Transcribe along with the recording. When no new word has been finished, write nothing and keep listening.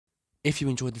If you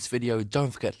enjoyed this video, don't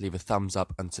forget to leave a thumbs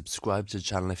up and subscribe to the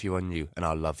channel if you are new, and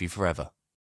I'll love you forever.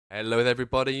 Hello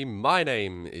everybody, my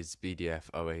name is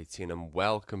BDF018 and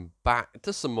welcome back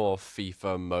to some more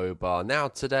FIFA Mobile. Now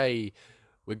today,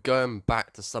 we're going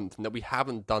back to something that we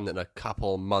haven't done in a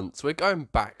couple months. We're going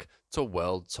back to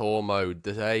World Tour mode.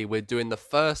 Today we're doing the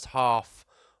first half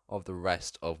of the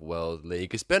rest of World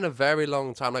League. It's been a very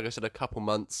long time, like I said, a couple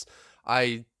months.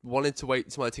 I wanted to wait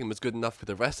until my team was good enough for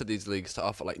the rest of these leagues to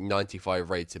offer like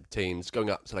 95 rated teams, going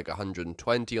up to like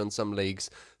 120 on some leagues.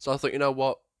 So I thought, you know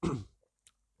what? I'm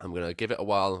going to give it a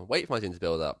while, wait for my team to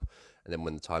build up, and then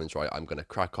when the time is right, I'm going to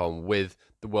crack on with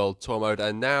the World Tour mode.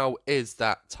 And now is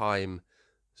that time.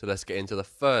 So let's get into the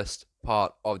first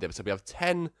part of the episode. We have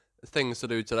 10 things to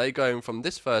do today, going from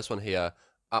this first one here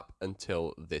up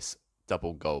until this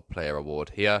double gold player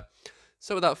award here.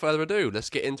 So without further ado,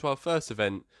 let's get into our first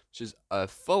event, which is a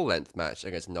full-length match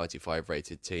against a 95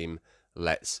 rated team.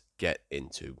 Let's get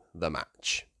into the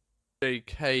match.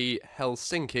 JK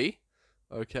Helsinki.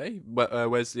 Okay,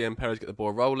 Wesley and Perez get the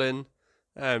ball rolling,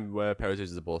 and where Perez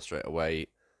uses the ball straight away.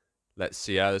 Let's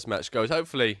see how this match goes.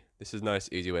 Hopefully, this is a nice,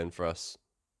 easy win for us.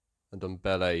 And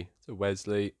Dombele to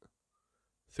Wesley.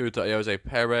 Through to Jose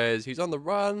Perez. He's on the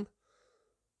run.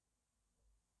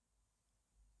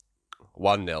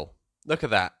 1-0. Look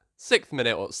at that. 6th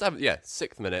minute, or 7th, yeah,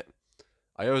 6th minute.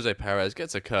 Jose Perez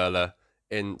gets a curler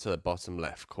into the bottom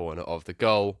left corner of the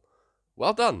goal.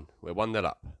 Well done. We're 1-0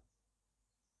 up.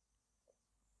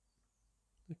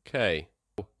 Okay.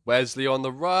 Wesley on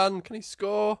the run. Can he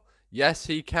score? Yes,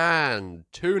 he can.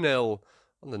 2-0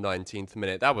 on the 19th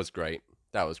minute. That was great.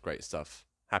 That was great stuff.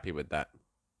 Happy with that.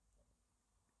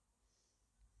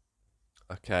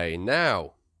 Okay,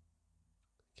 now,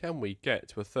 can we get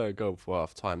to a third goal before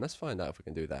half time? Let's find out if we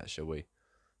can do that, shall we?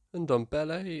 And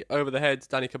Dombele over the head,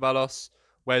 Danny Caballos,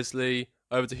 Wesley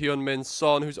over to Hyunmin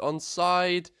Son, who's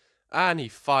onside, and he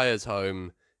fires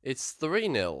home. It's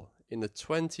 3-0 in the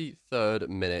 23rd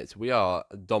minute. We are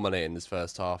dominating this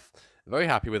first half. Very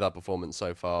happy with our performance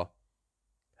so far.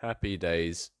 Happy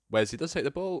days. Wesley does take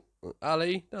the ball.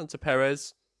 Ali down to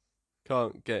Perez.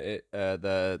 Can't get it.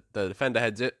 The defender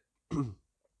heads it.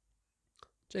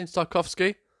 James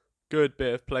Tarkovsky. Good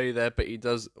bit of play there, but he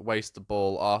does waste the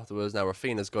ball afterwards. Now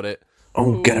Rafina's got it.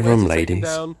 Oh, get a run, ladies.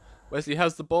 Down. Wesley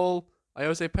has the ball.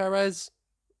 Jose Perez.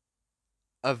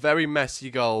 A very messy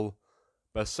goal,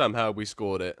 but somehow we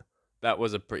scored it. That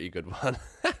was a pretty good one.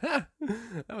 That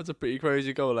was a pretty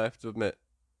crazy goal, I have to admit.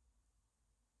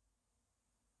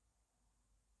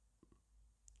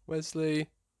 Wesley.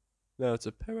 Now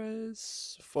to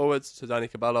Perez. Forwards to Danny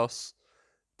Caballos.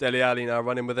 Dele Alli now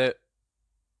running with it.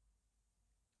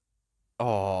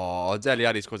 Oh, Dele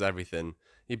Alli scores everything.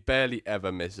 He barely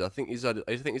ever misses. I think he's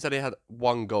only had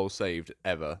one goal saved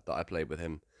ever that I played with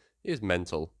him. He is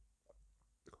mental.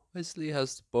 Wesley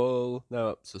has the ball. Now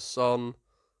up to Son.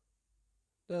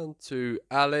 Down to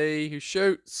Ali, who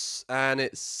shoots. And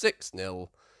it's 6-0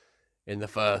 in the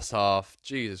first half.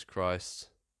 Jesus Christ.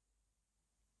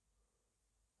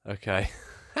 Okay.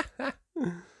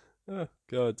 Oh,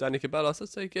 God. Danny Caballos,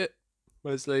 let's take it.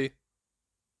 Wesley.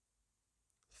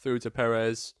 Through to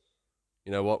Perez.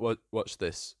 You know what? Watch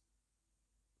this.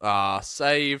 Ah,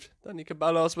 saved. Danny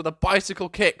Caballos with a bicycle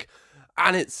kick.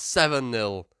 And it's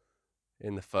 7-0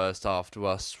 in the first half to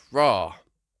us. Raw.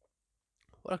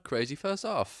 What a crazy first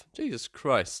half. Jesus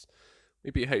Christ. We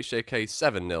beat HJK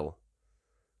 7-0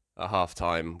 at half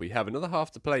time. We have another half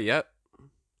to play yet.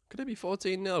 Could it be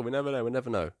 14-0? We never know. We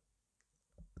never know.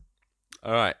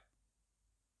 Alright.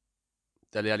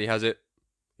 Dele Alli has it.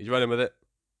 He's running with it.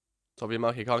 Top of your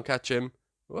mark. He can't catch him.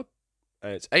 Whoop.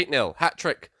 And it's 8-0.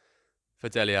 Hat-trick for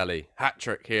Dele Alli.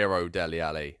 Hat-trick hero Dele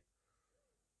Alli.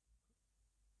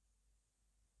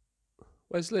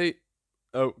 Wesley.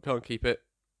 Oh, can't keep it.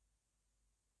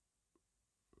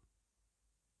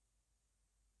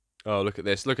 Oh, look at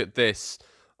this. Look at this.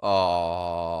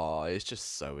 Oh, it's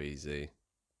just so easy.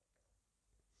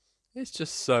 It's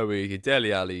just so easy.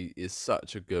 Dele Alli is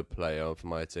such a good player for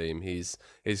my team. His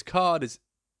card is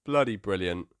bloody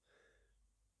brilliant.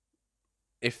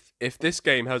 If this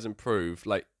game hasn't proved,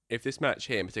 like, if this match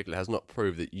here in particular has not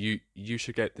proved that you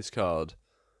should get this card,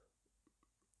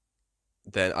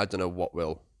 then I don't know what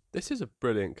will. This is a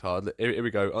brilliant card. Here we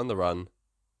go, on the run.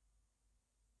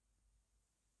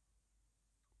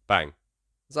 Bang.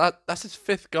 That's his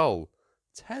 5th goal.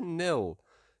 10-0.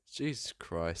 Jesus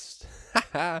Christ.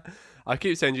 I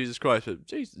keep saying Jesus Christ, but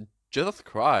Jesus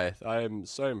Christ. I am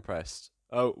so impressed.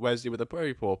 Oh, Wesley with a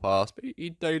very poor pass, but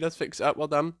he does fix it up. Well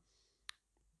done.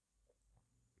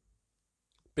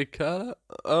 Big curler.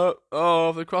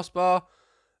 Oh, the crossbar.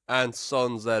 And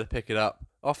Son's there to pick it up.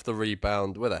 Off the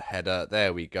rebound with a header.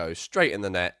 There we go. Straight in the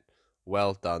net.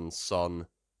 Well done, Son.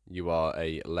 You are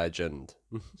a legend.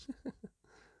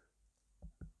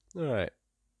 Alright.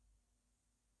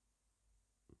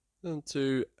 On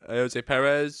to Jose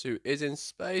Perez, who is in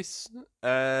space.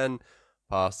 And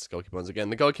past goalkeeper once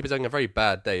again. The goalkeeper's having a very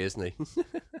bad day, isn't he?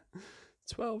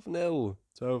 12-0.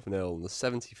 12-0 in the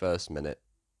 71st minute.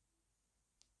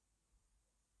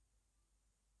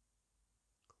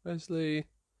 Wesley.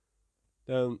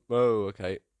 Down. Whoa,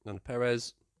 okay. Down to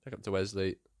Perez. Back up to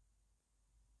Wesley.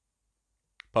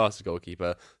 Past the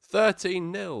goalkeeper.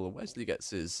 13-0. Wesley gets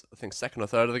his, I think, second or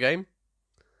third of the game.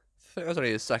 I think that's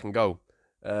only his second goal.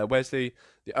 Wesley.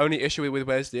 The only issue with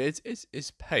Wesley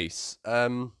is pace.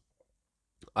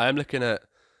 I am looking at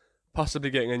possibly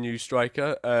getting a new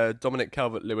striker. Dominic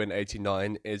Calvert-Lewin,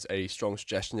 89, is a strong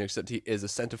suggestion, except he is a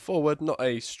centre forward, not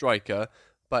a striker,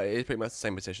 but it is pretty much the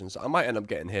same position. So I might end up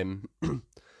getting him.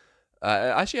 I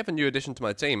actually have a new addition to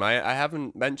my team. I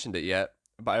haven't mentioned it yet,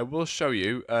 but I will show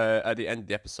you at the end of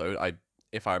the episode,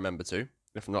 if I remember to.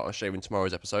 If not, I'll show you in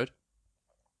tomorrow's episode.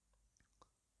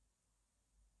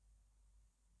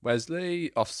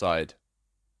 Wesley, offside.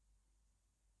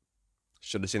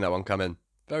 Should have seen that one coming.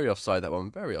 Very offside, that one.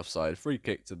 Very offside. Free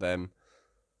kick to them.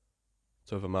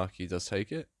 Tovamaki does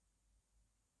take it.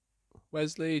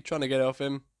 Wesley, trying to get it off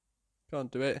him.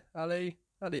 Can't do it. Ali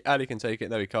can take it.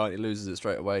 No, he can't. He loses it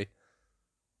straight away.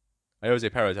 Jose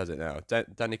Perez has it now.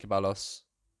 Danny Caballos.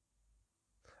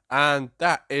 And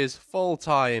that is full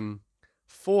time.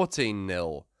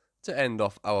 14-0 to end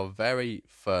off our very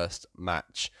first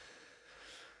match.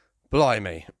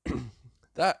 Blimey.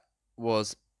 That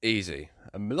was easy.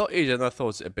 A lot easier than I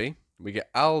thought it would be. We get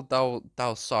Al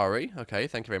Dalsari. Okay,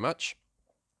 thank you very much.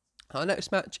 Our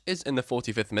next match is in the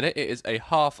 45th minute. It is a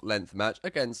half-length match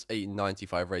against a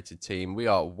 95 rated team. We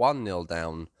are 1-0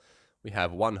 down. We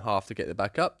have one half to get it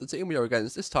back up. The team we are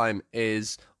against this time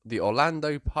is the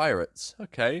Orlando Pirates.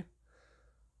 Okay.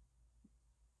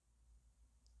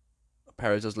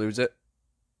 Perez does lose it.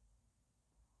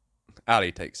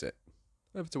 Ali takes it.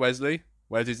 Over to Wesley.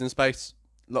 Wesley's in space.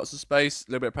 Lots of space.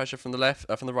 A little bit of pressure from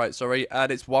the right, sorry.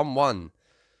 And it's 1-1.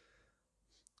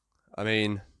 I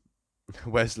mean,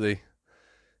 Wesley,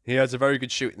 he has a very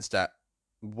good shooting stat.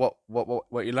 What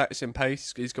he lacks in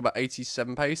pace, he's got about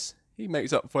 87 pace. He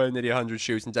makes up for nearly 100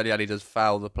 shoots, and Dele Alli does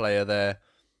foul the player there.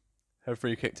 A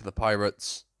free kick to the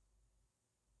Pirates.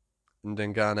 And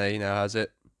Dengane now has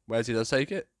it. Wesley does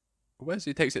take it.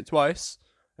 Wesley takes it twice.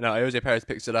 And now Jose Perez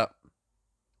picks it up.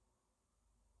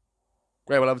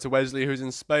 Great well over to Wesley, who's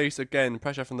in space. Again,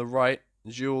 pressure from the right.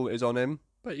 Jules is on him,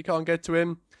 but you can't get to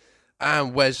him.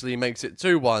 And Wesley makes it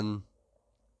 2-1.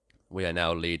 We are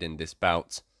now leading this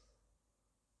bout.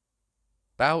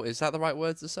 Bout, is that the right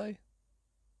word to say?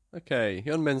 Okay,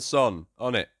 Hyun-Min Son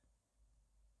on it.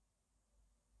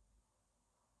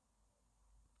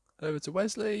 Over to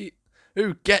Wesley,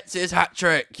 who gets his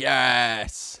hat-trick.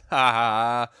 Yes! Ha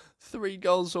ha! 3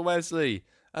 goals for Wesley.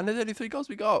 And there's only 3 goals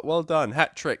we got. Well done.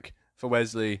 Hat-trick for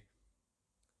Wesley.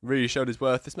 Really showed his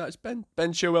worth this match. Ben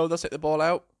Chilwell does hit the ball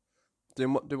out.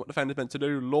 Doing what defenders meant to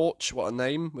do. Launch, what a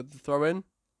name with the throw-in.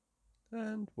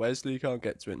 And Wesley can't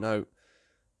get to it, no.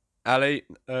 Ali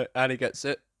gets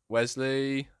it.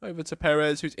 Wesley over to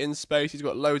Perez, who's in space. He's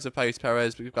got loads of pace,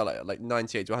 Perez. We've got like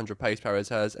 98 to 100 pace, Perez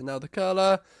has. And now the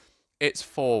curler. It's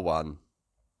 4-1.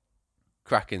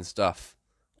 Cracking stuff.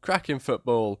 Cracking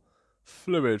football.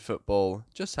 Fluid football.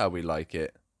 Just how we like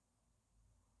it.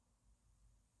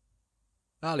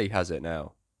 Ali has it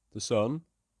now. The Son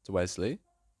to Wesley.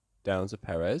 Down to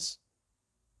Perez.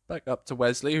 Back up to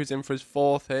Wesley, who's in for his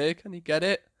 4th here. Can he get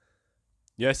it?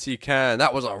 Yes, he can.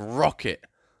 That was a rocket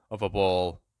of a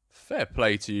ball. Fair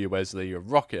play to you, Wesley. A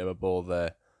rocket of a ball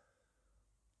there.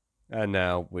 And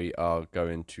now we are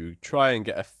going to try and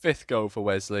get a 5th goal for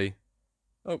Wesley.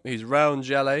 Oh, he's round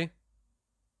jelly.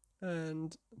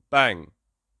 And bang.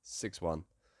 6-1.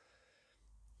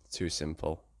 Too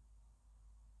simple.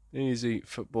 Easy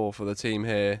football for the team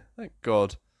here. Thank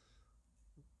God.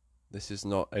 This is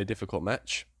not a difficult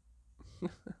match.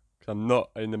 I'm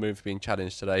not in the mood for being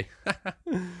challenged today.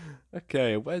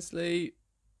 Okay, Wesley.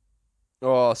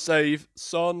 Oh, save.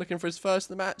 Son looking for his first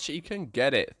in the match. He can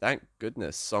get it. Thank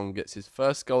goodness. Son gets his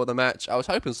first goal of the match. I was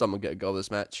hoping Son would get a goal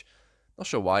this match. Not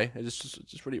sure why. I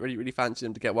just really fancied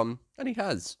him to get one. And he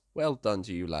has. Well done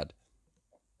to you, lad.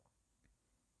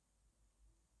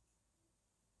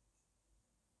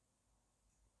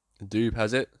 Doob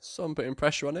has it. Son putting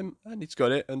pressure on him. And he's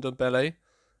got it. Under Bele.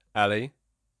 Ali.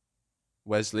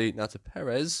 Wesley now to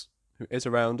Perez, who is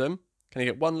around him. Can he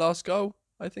get one last goal?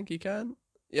 I think he can.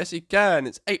 Yes, he can.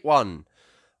 It's 8-1.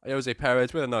 Jose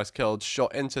Perez with a nice curled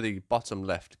shot into the bottom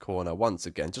left corner once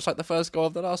again, just like the first goal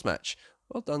of the last match.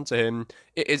 Well done to him.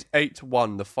 It is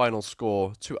 8-1, the final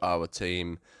score to our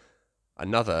team.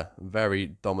 Another very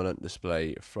dominant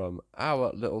display from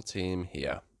our little team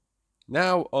here.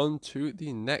 Now on to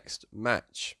the next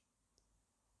match.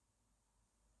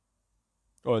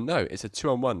 Oh no, it's a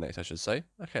 2-on-1 next, I should say.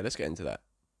 Okay, let's get into that.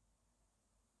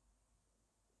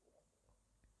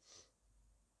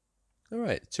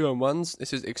 Alright, 2-on-1s.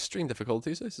 This is extreme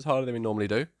difficulty, so this is harder than we normally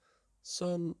do.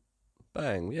 Son,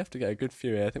 bang. We have to get a good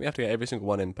few here. I think we have to get every single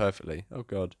one in perfectly. Oh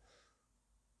god.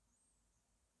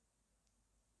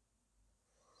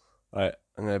 Alright,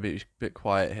 I'm going to be a bit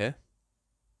quiet here.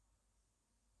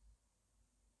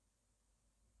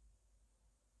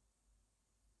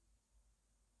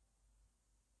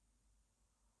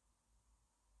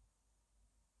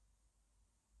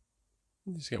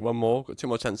 Just get one more. Got 2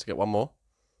 more chances to get one more.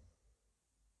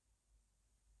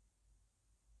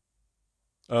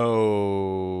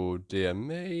 Oh, dear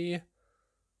me.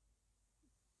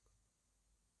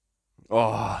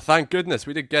 Oh, thank goodness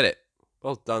we did get it.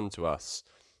 Well done to us.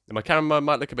 And my camera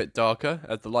might look a bit darker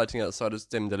as the lighting outside has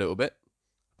dimmed a little bit.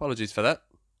 Apologies for that.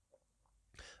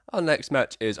 Our next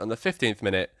match is on the 15th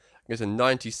minute against a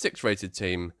 96 rated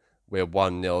team. We're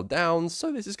 1-0 down,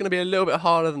 so this is going to be a little bit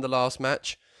harder than the last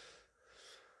match.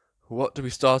 What do we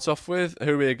start off with?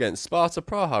 Who are we against? Sparta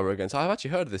Praha we're against. I've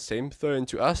actually heard of this team. Throw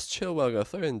into us. Chilwell go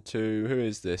throw into, who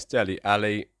is this? Dele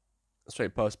Alli.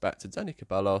 Straight pass back to Dani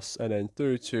Ceballos. And then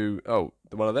through to, oh,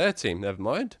 one of their team. Never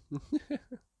mind.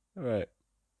 Alright.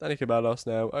 Dani Ceballos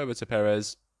now. Over to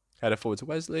Perez. Header forward to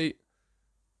Wesley.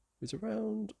 Who's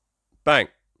around. Bang.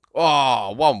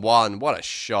 Oh, 1-1. What a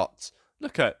shot.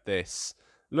 Look at this.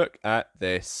 Look at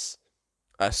this.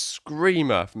 A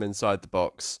screamer from inside the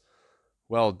box.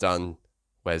 Well done,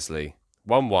 Wesley.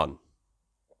 1-1.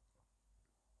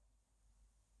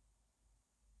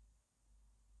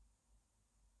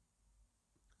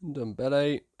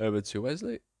 Ndombele over to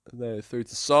Wesley. And then through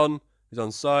to Son, who's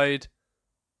onside.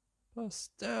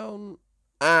 Pass down.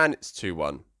 And it's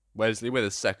 2-1. Wesley with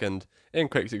a second in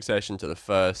quick succession to the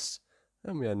first.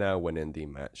 And we are now winning the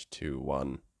match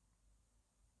 2-1.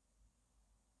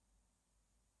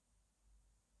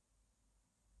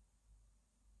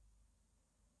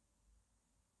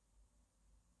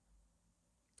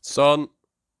 Son.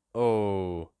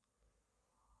 Oh.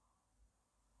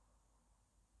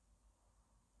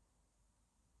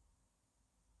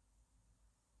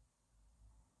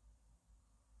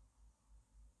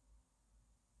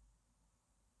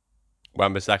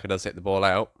 Wan-Bissaka does hit the ball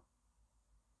out.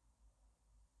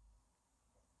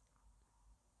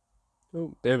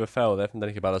 Oh, bit of a foul there from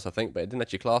Dani Ceballos, I think, but it didn't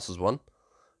actually class as one.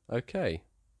 Okay.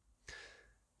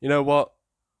 You know what?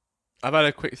 I've had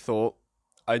a quick thought.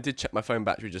 I did check my phone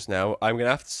battery just now. I'm going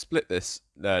to have to split this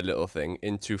little thing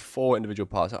into 4 individual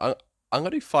parts. I'm going to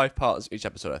do 5 parts each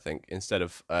episode, I think, instead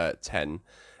of 10.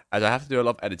 As I have to do a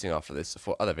lot of editing after this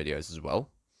for other videos as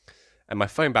well. And my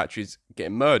phone battery's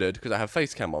getting murdered because I have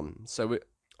Facecam on. So,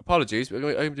 apologies, we're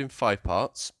going to be doing 5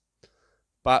 parts.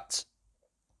 But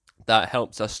that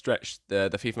helps us stretch the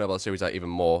FIFA Mobile series out even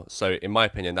more. So, in my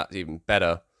opinion, that's even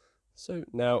better. So,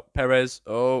 now, Perez.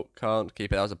 Oh, can't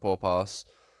keep it. That was a poor pass.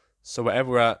 So, wherever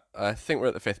we're at, I think we're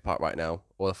at the 5th part right now.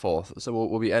 Or the 4th. So,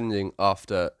 we'll be ending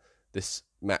after this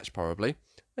match, probably.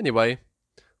 Anyway,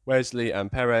 Wesley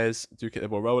and Perez do get the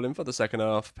ball rolling for the second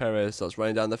half. Perez starts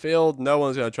running down the field. No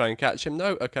one's going to try and catch him.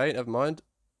 No, okay, never mind.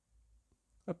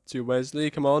 Up to Wesley.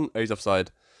 Come on. Oh, he's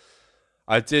offside.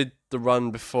 I did the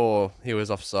run before he was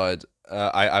offside.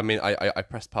 I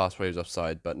pressed past where he was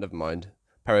offside, but never mind.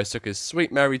 Perez took his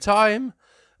sweet merry time,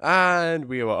 and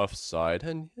we were offside.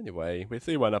 And anyway, we're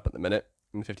 3-1 up at the minute,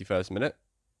 in the 51st minute.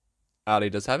 Ali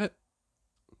does have it.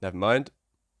 Never mind.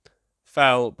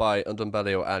 Foul by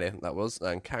Ndombele or Ali, I think that was.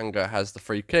 And Kanga has the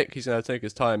free kick. He's going to take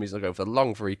his time. He's going to go for the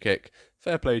long free kick.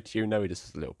 Fair play to you. No, he just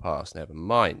has a little pass. Never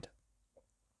mind.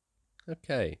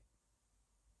 Okay.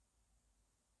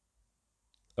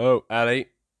 Oh, Ali.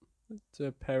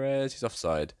 To Perez. He's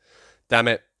offside. Damn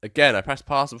it. Again, I pressed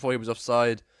pass before he was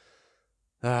offside.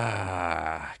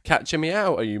 Ah, catching me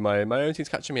out. Are you my own team's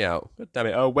catching me out? God damn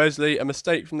it. Oh, Wesley, a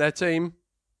mistake from their team.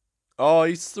 Oh,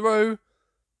 he's through.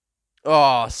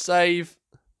 Oh, save.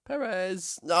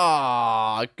 Perez.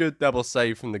 Ah, good double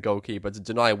save from the goalkeeper to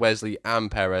deny Wesley and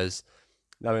Perez.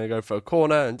 Now we're going to go for a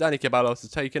corner, and Dani Ceballos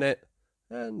has taken it.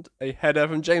 And a header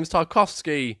from James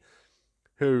Tarkowski,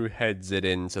 who heads it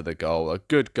into the goal. A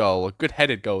good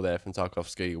headed goal there from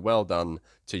Tarkowski. Well done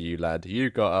to you, lad. You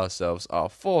got ourselves our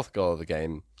 4th goal of the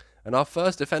game, and our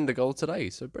first defender goal today.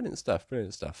 So brilliant stuff,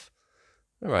 brilliant stuff.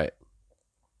 All right.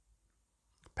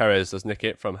 Perez does nick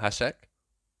it from Hasek.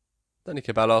 Danny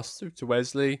Ceballos through to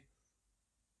Wesley.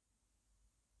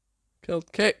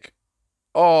 Killed kick.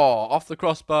 Oh, off the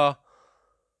crossbar.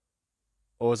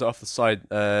 Or was it off the side,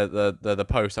 the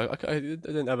post? I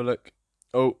didn't have a look.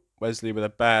 Oh, Wesley with a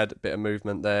bad bit of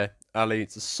movement there. Ali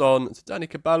to Son to Danny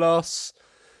Ceballos.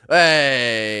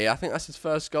 Hey, I think that's his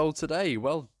first goal today.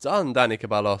 Well done, Danny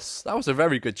Ceballos. That was a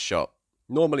very good shot.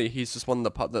 Normally, he's just one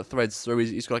that threads through.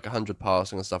 He's got like 100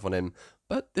 passing and stuff on him.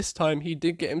 But this time, he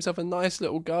did get himself a nice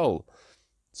little goal.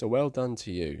 So well done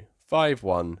to you.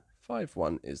 5-1.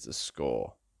 5-1 is the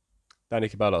score. Danny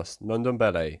Ceballos,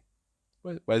 Nondombele,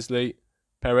 Wesley,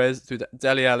 Perez to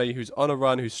Dele Alli, who's on a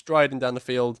run, who's striding down the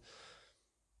field.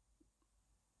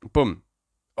 Boom.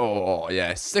 Oh,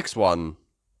 yeah, 6-1.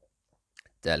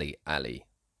 Dele Alli.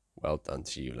 Well done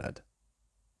to you, lad.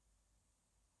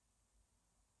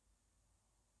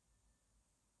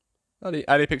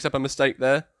 Ali picks up a mistake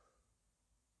there.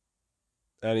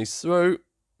 And he's through.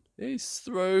 He's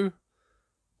through.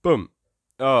 Boom.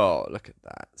 Oh, look at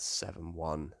that.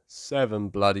 7-1.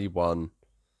 7-1.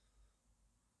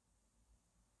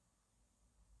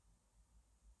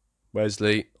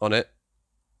 Wesley on it.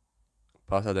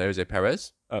 Pass out to Jose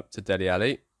Perez. Up to Dele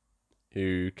Alli,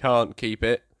 who can't keep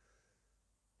it.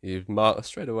 He's marked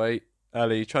straight away.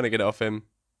 Ali trying to get it off him.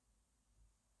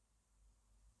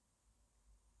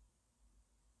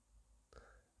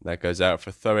 That goes out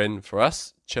for throw-in for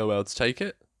us. Chilwell to take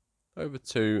it. Over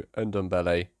to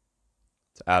Ndombele.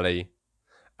 To Ali.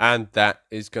 And that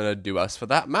is going to do us for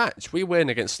that match. We win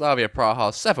against Slavia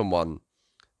Praha 7-1.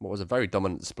 What was a very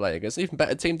dominant display against an even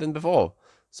better team than before.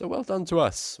 So well done to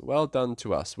us. Well done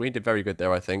to us. We did very good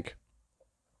there, I think.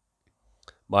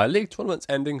 My league tournament's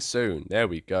ending soon. There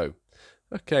we go.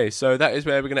 Okay, so that is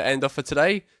where we're going to end off for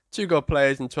today. 2 gold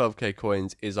players and 12k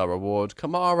coins is our reward.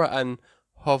 Kamara and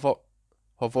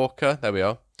Hovorka. There we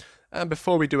are. And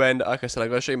before we do end, like I said, I'm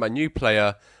going to show you my new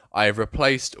player. I've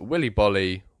replaced Willy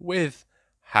Bolly with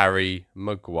Harry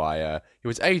Maguire. He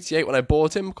was 88 when I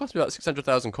bought him. Cost me about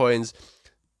 600,000 coins.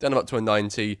 Then I'm up to a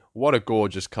 90. What a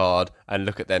gorgeous card. And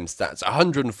look at them stats.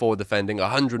 104 defending,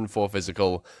 104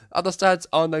 physical. Other stats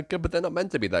aren't that good, but they're not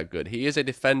meant to be that good. He is a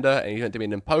defender, and he's meant to be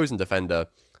an imposing defender.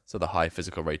 So the high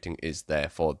physical rating is there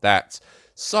for that.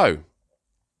 So,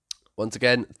 once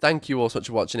again, thank you all so much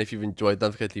for watching. If you've enjoyed,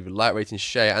 don't forget to leave a like, rating,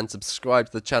 share, and subscribe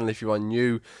to the channel if you are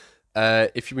new.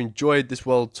 If you enjoyed this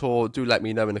world tour, do let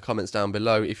me know in the comments down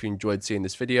below if you enjoyed seeing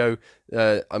this video.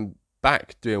 I'm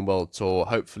back doing world tour,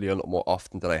 hopefully a lot more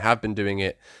often than I have been doing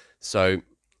it. So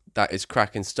that is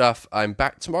cracking stuff. I'm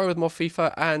back tomorrow with more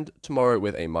FIFA and tomorrow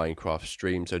with a Minecraft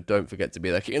stream. So don't forget to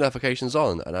be there, keep your notifications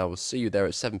on, and I will see you there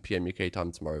at 7 PM UK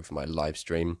time tomorrow for my live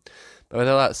stream. But with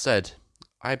all that said,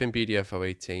 I've been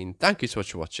BDF018. Thank you so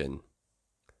much for watching,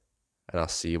 and I'll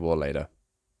see you all later.